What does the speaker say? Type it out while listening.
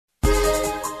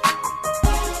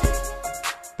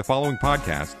The following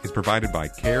podcast is provided by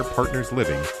Care Partners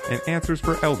Living and Answers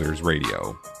for Elders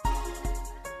Radio.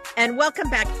 And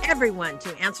welcome back, everyone,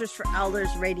 to Answers for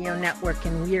Elders Radio Network.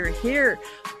 And we're here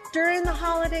during the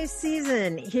holiday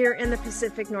season here in the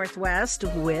Pacific Northwest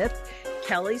with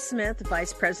Kelly Smith,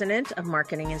 Vice President of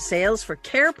Marketing and Sales for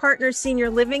Care Partners Senior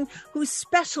Living, who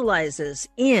specializes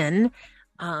in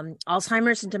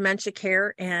Alzheimer's and dementia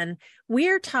care. And we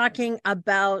are talking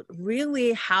about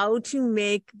really how to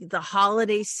make the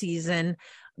holiday season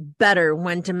better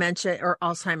when dementia or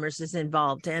Alzheimer's is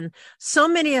involved. And so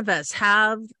many of us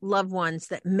have loved ones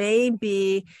that may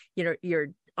be, you're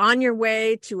on your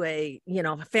way to a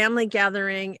family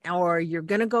gathering, or you're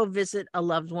going to go visit a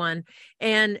loved one.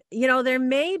 And, there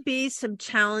may be some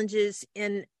challenges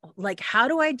in like, how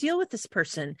do I deal with this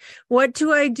person? What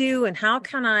do I do? And how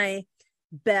can I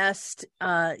best,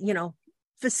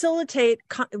 facilitate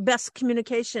best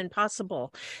communication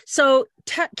possible? So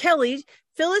Kelly,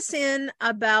 fill us in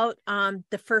about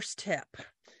the first tip.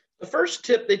 The first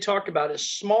tip they talk about is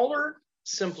smaller,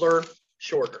 simpler,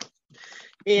 shorter.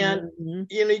 And,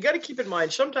 you got to keep in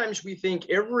mind, sometimes we think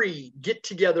every get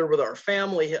together with our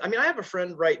family. I mean, I have a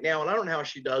friend right now and I don't know how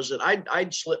she does it.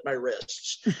 I'd slit my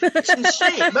wrists. It's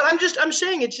insane, but I'm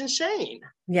saying it's insane.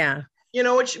 Yeah. We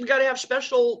got to have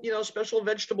special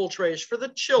vegetable trays for the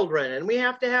children. And we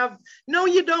have to have, no,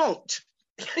 you don't,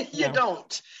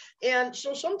 don't. And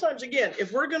so sometimes, again,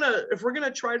 if we're going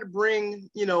to try to bring,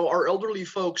 our elderly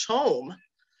folks home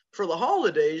for the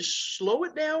holidays, slow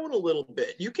it down a little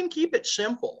bit. You can keep it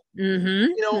simple.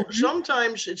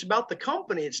 Sometimes it's about the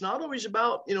company. It's not always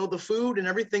about, the food and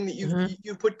everything that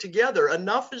you put together.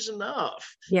 Enough is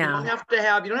enough. Yeah. You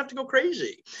don't have to go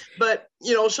crazy, but,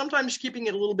 sometimes keeping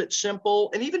it a little bit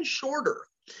simple and even shorter.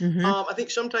 I think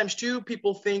sometimes too,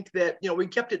 people think that, we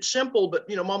kept it simple, but,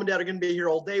 mom and dad are going to be here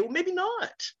all day. Well, maybe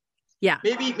not. Yeah.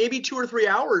 Maybe 2 or 3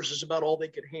 hours is about all they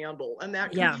could handle. And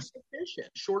that can be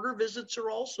sufficient. Shorter visits are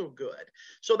also good.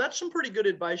 So that's some pretty good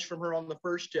advice from her on the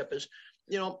first tip is,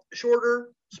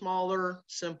 shorter, smaller,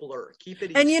 simpler. Keep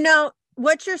it easy. And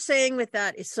what you're saying with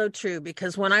that is so true,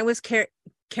 because when I was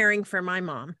caring for my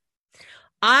mom,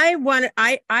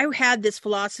 I had this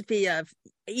philosophy of,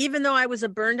 even though I was a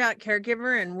burned out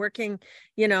caregiver and working,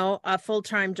 a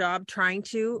full-time job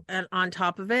and on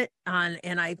top of it,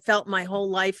 and I felt my whole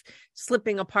life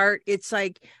slipping apart. It's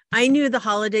like, I knew the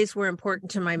holidays were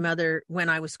important to my mother when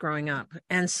I was growing up.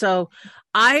 And so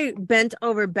I bent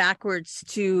over backwards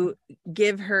to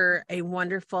give her a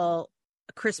wonderful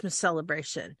Christmas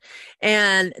celebration.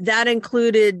 And that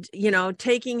included,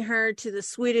 taking her to the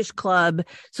Swedish club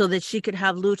so that she could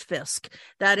have lutefisk.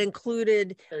 That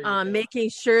included making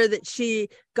sure that she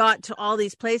got to all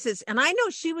these places. And I know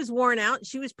she was worn out.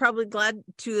 She was probably glad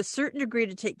to a certain degree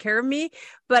to take care of me,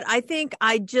 but I think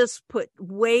I just put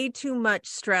way too much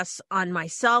stress on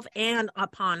myself and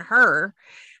upon her.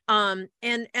 And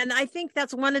I think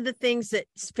that's one of the things that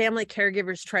family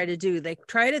caregivers try to do. They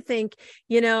try to think,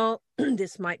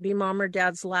 this might be mom or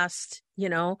dad's last,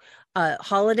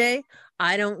 holiday.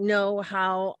 I don't know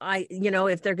how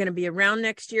if they're going to be around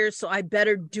next year, so I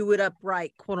better do it up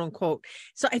right, quote unquote.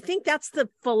 So I think that's the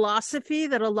philosophy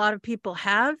that a lot of people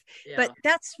have, but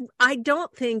I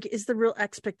don't think is the real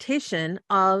expectation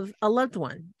of a loved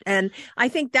one. And I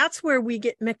think that's where we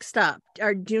get mixed up.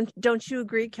 Don't you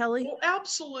agree, Kelly? Well,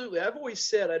 absolutely. I've always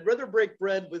said I'd rather break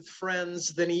bread with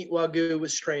friends than eat Wagyu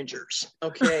with strangers.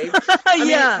 Okay. I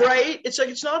mean, right. It's like,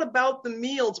 it's not about the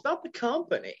meal. It's about the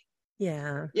company.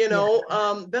 Yeah.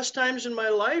 Best times in my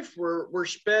life were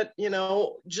spent,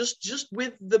 just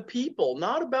with the people,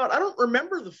 not about, I don't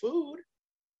remember the food.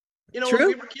 When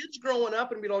we were kids growing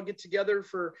up and we'd all get together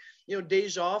for,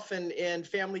 days off and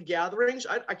family gatherings.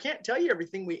 I can't tell you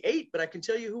everything we ate, but I can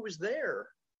tell you who was there.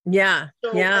 Yeah.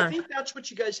 So yeah. I think that's what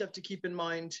you guys have to keep in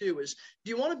mind too, is do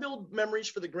you want to build memories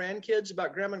for the grandkids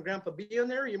about grandma and grandpa being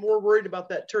there? Or are you more worried about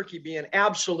that turkey being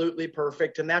absolutely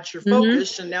perfect and that's your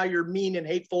focus? And now you're mean and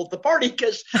hateful at the party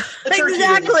because the turkey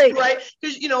exactly right.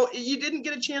 Because, you didn't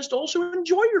get a chance to also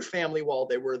enjoy your family while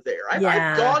they were there.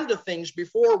 I've gone to things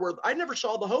before where I never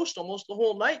saw the host almost the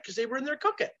whole night because they were in there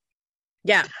cooking.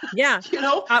 Yeah. Yeah.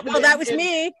 That was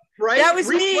me. Right. That was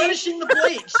replenishing the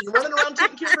plates and running around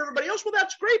taking care of everybody else. Well,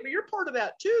 that's great, but you're part of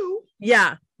that too.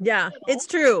 Yeah. Yeah. It's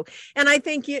true. And I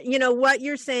think, what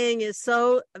you're saying is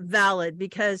so valid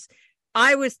because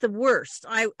I was the worst.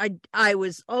 I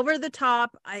was over the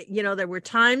top. There were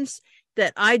times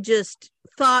that I just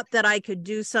thought that I could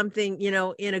do something,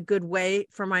 in a good way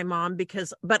for my mom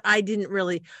but I didn't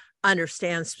really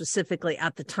understand specifically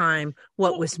at the time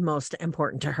what was most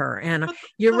important to her. And But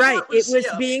you're the right. heart was- It was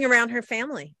yeah. being around her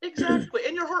family. Exactly.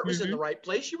 And your heart was in Mhm. the right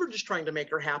place. You were just trying to make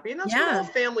her happy. And that's Yeah. what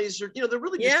all families are, they're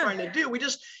really just Yeah. trying to do. We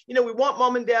just, we want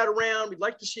mom and dad around. We'd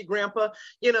like to see grandpa,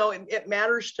 and it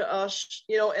matters to us,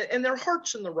 and their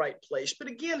heart's in the right place. But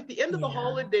again, at the end of the Yeah.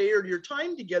 holiday or your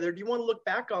time together, do you want to look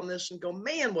back on this and go,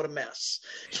 man, what a mess?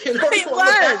 It You want to look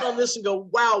back was. on this and go,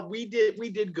 wow, we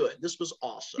did good. This was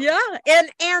awesome. Yeah.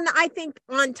 And I think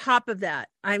on top of that,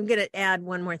 I'm going to add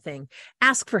one more thing.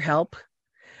 Ask for help.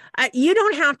 You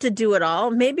don't have to do it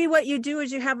all. Maybe what you do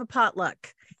is you have a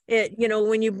potluck.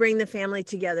 When you bring the family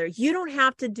together, you don't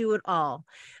have to do it all.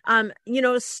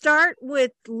 Start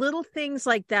with little things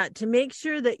like that to make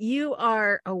sure that you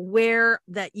are aware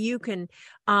that you can,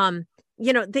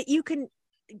 that you can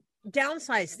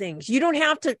downsize things. You don't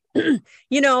have to,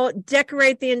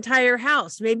 decorate the entire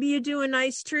house. Maybe you do a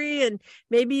nice tree and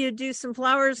maybe you do some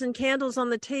flowers and candles on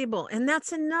the table, and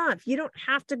that's enough. You don't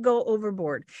have to go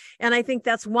overboard. And I think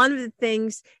that's one of the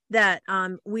things that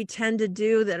we tend to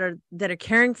do that are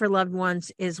caring for loved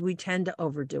ones is we tend to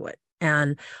overdo it.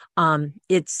 And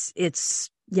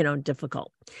it's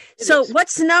difficult. So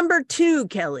what's number 2,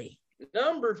 Kelly?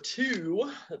 Number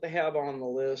 2 that they have on the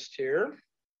list here.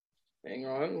 Hang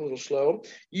on, a little slow.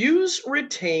 Use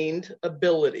retained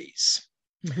abilities.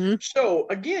 Mm-hmm. So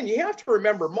again, you have to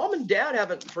remember, mom and dad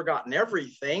haven't forgotten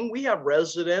everything. We have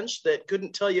residents that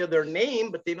couldn't tell you their name,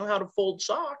 but they know how to fold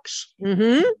socks.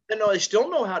 Mm-hmm. They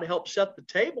still know how to help set the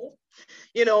table.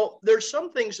 There's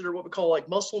some things that are what we call like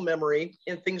muscle memory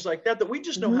and things like that we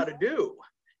just know Mm-hmm. how to do.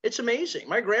 It's amazing.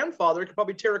 My grandfather could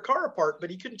probably tear a car apart,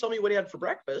 but he couldn't tell me what he had for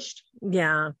breakfast.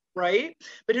 Yeah. Right.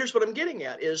 But here's what I'm getting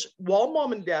at is while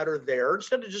mom and dad are there,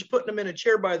 instead of just putting them in a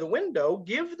chair by the window,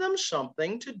 give them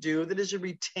something to do that is a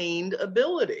retained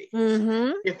ability.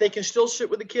 Mm-hmm. If they can still sit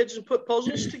with the kids and put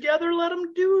puzzles together, let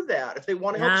them do that. If they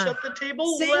want to help set the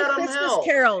table, Sing let them Christmas help.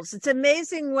 carols. It's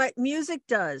amazing what music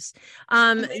does.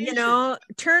 Amazing.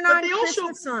 Turn But on they also-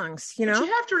 Christmas songs, But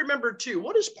you have to remember, too,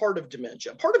 what is part of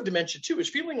dementia? Part of dementia, too, is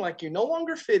feeling like you no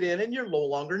longer fit in and you're no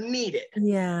longer needed.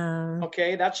 Yeah.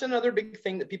 Okay, that's another big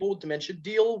thing that people with dementia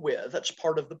deal with. That's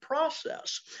part of the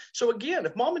process. So again,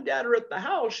 if mom and dad are at the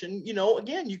house and,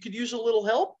 again, you could use a little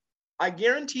help, I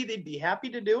guarantee they'd be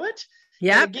happy to do it.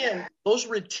 Yeah. Again, those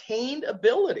retained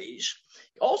abilities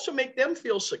also make them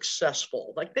feel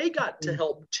successful, like they got to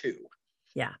help too.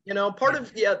 Yeah. Part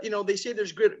of, they say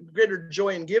there's greater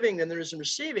joy in giving than there is in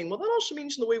receiving. Well, that also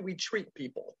means in the way we treat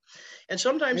people. And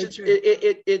sometimes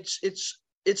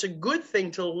it's a good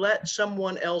thing to let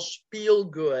someone else feel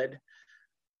good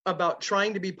about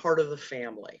trying to be part of the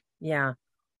family. Yeah.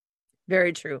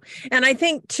 Very true. And I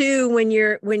think too, when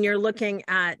you're looking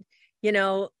at,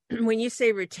 when you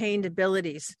say retained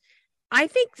abilities, I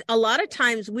think a lot of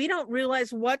times we don't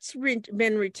realize what's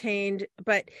been retained,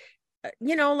 but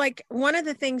like one of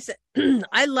the things that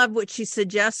I love what she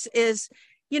suggests is,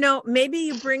 maybe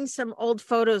you bring some old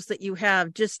photos that you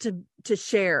have just to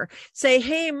share. Say,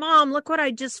 hey, mom, look what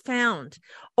I just found.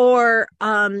 Or,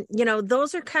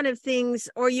 those are kind of things,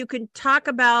 or you could talk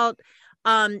about,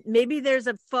 maybe there's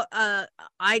a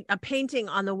painting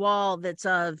on the wall that's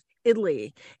of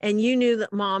Italy, and you knew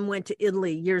that mom went to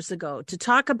Italy years ago, to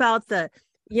talk about the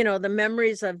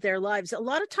memories of their lives. A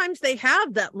lot of times they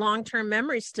have that long-term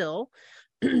memory still.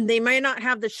 They might not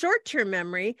have the short-term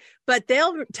memory, but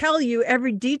they'll tell you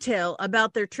every detail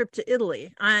about their trip to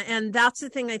Italy. And that's the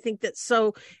thing I think that's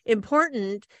so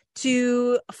important,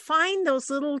 to find those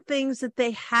little things that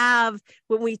they have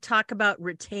when we talk about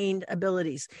retained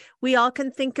abilities. We all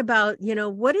can think about,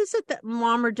 what is it that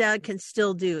mom or dad can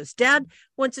still do? His dad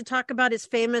wants to talk about his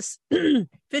famous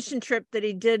fishing trip that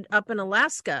he did up in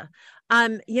Alaska.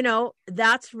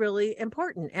 That's really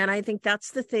important. And I think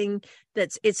that's the thing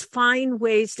it's find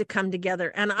ways to come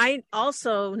together. And I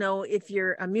also know if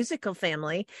you're a musical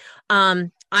family,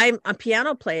 I'm a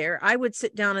piano player. I would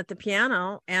sit down at the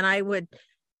piano and I would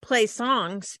play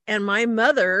songs, and my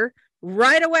mother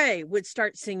right away would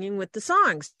start singing with the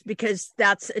songs, because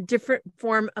that's a different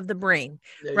form of the brain.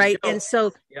 Right. And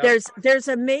so there's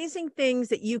amazing things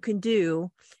that you can do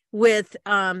with,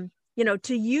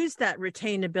 to use that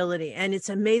retained ability. And it's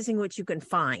amazing what you can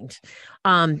find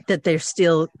that they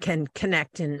still can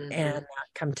connect and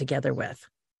come together with.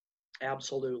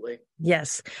 Absolutely.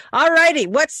 Yes. All righty.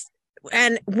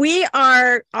 And we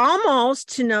are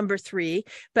almost to number 3,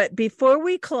 but before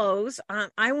we close,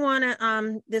 I want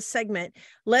to, this segment,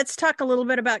 let's talk a little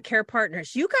bit about Care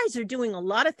Partners. You guys are doing a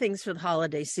lot of things for the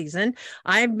holiday season.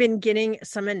 I've been getting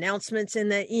some announcements in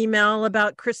the email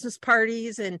about Christmas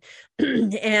parties and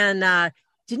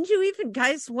didn't you even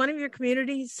guys, one of your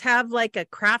communities have like a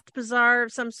craft bazaar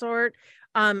of some sort?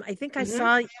 I think I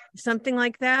saw something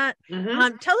like that. Tell us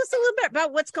a little bit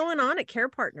about what's going on at Care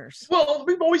Partners. Well,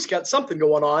 we've always got something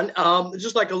going on.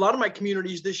 Just like a lot of my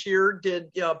communities this year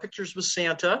did pictures with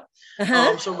Santa.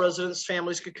 So residents,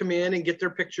 families could come in and get their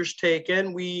pictures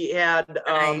taken. We had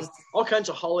all kinds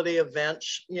of holiday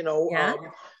events,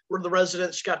 where the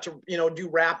residents got to, do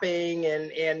wrapping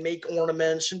and make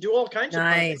ornaments and do all kinds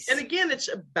of things. And again, it's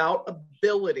about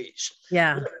abilities.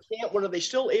 Yeah. What are they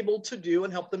still able to do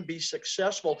and help them be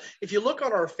successful? If you look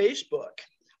on our Facebook,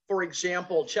 for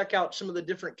example, check out some of the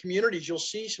different communities, you'll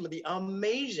see some of the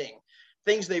amazing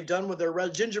things they've done with their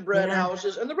gingerbread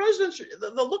houses. And the residents,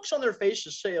 the looks on their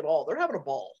faces say it all. They're having a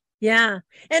ball. Yeah.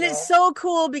 And it's so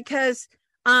cool because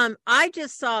I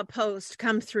just saw a post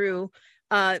come through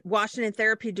Washington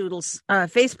Therapy Doodles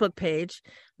Facebook page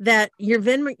that your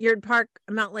Vineyard Park,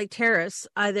 Mount Lake Terrace,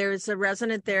 there's a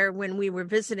resident there when we were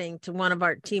visiting to one of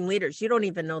our team leaders. You don't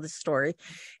even know the story.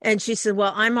 And she said,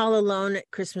 well, I'm all alone at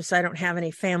Christmas. I don't have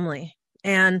any family.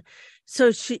 And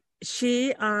so she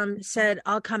said,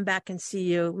 I'll come back and see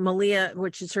you. Malia,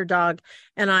 which is her dog,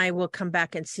 and I will come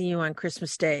back and see you on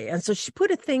Christmas Day. And so she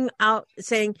put a thing out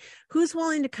saying, who's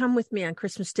willing to come with me on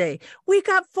Christmas Day? We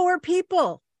got 4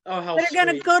 people. Oh, how they're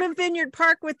going to go to Vineyard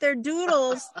Park with their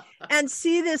doodles and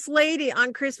see this lady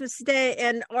on Christmas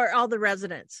Day or all the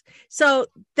residents. So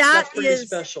that's is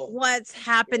special. What's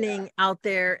happening out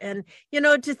there. And,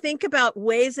 to think about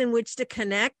ways in which to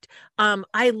connect.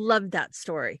 I love that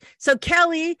story. So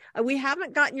Kelly, we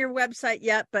haven't gotten your website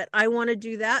yet, but I want to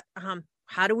do that.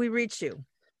 How do we reach you?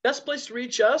 Best place to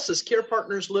reach us is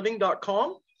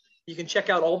carepartnersliving.com. You can check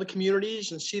out all the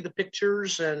communities and see the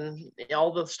pictures and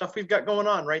all the stuff we've got going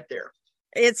on right there.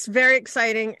 It's very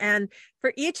exciting. And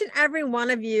for each and every one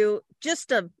of you,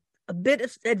 just a bit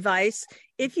of advice.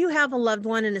 If you have a loved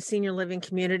one in a senior living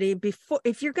community,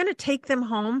 if you're going to take them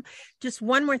home, just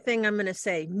one more thing I'm going to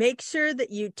say, make sure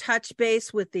that you touch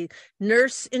base with the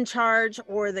nurse in charge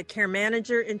or the care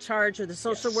manager in charge or the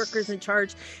social workers in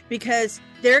charge, because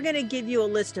they're going to give you a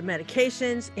list of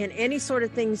medications and any sort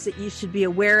of things that you should be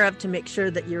aware of to make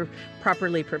sure that you're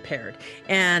properly prepared.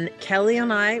 And Kelly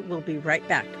and I will be right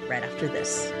back right after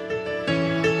this.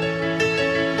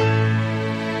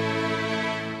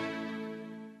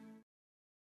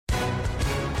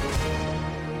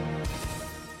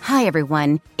 Hi,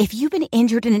 everyone. If you've been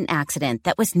injured in an accident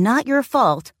that was not your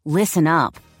fault, listen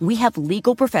up. We have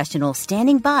legal professionals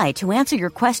standing by to answer your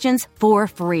questions for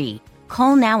free.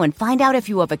 Call now and find out if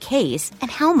you have a case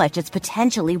and how much it's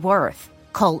potentially worth.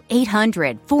 Call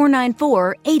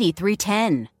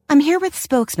 800-494-8310. I'm here with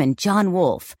spokesman John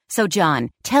Wolf. So, John,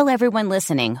 tell everyone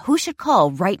listening who should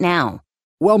call right now.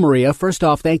 Well, Maria, first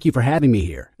off, thank you for having me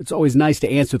here. It's always nice to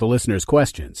answer the listeners'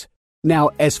 questions. Now,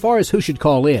 as far as who should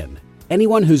call in,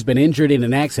 anyone who's been injured in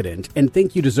an accident and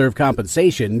think you deserve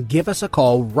compensation, give us a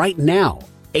call right now.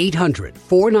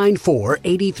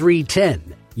 800-494-8310.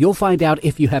 You'll find out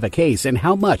if you have a case and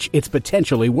how much it's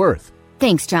potentially worth.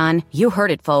 Thanks, John. You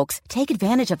heard it, folks. Take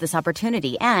advantage of this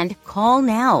opportunity and call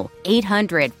now.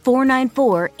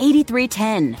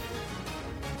 800-494-8310.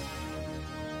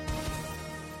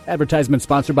 Advertisement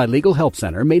sponsored by Legal Help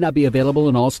Center. May not be available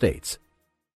in all states.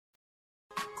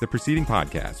 The preceding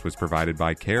podcast was provided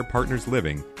by Care Partners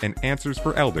Living and Answers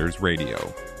for Elders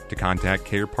Radio. To contact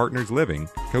Care Partners Living,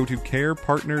 go to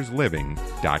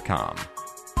carepartnersliving.com.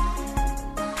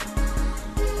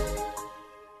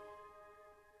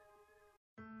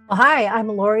 Hi, I'm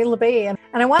Lori LeBay, and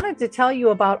I wanted to tell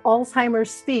you about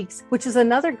Alzheimer's Speaks, which is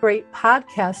another great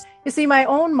podcast. You see, my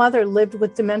own mother lived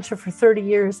with dementia for 30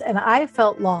 years, and I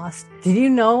felt lost. Did you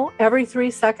know every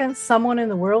 3 seconds someone in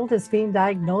the world is being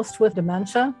diagnosed with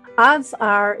dementia? Odds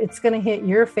are it's going to hit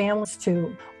your families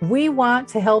too. We want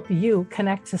to help you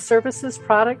connect to services,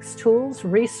 products, tools,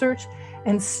 research,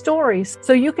 and stories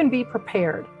so you can be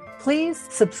prepared. Please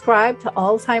subscribe to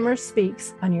Alzheimer's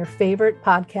Speaks on your favorite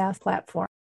podcast platform.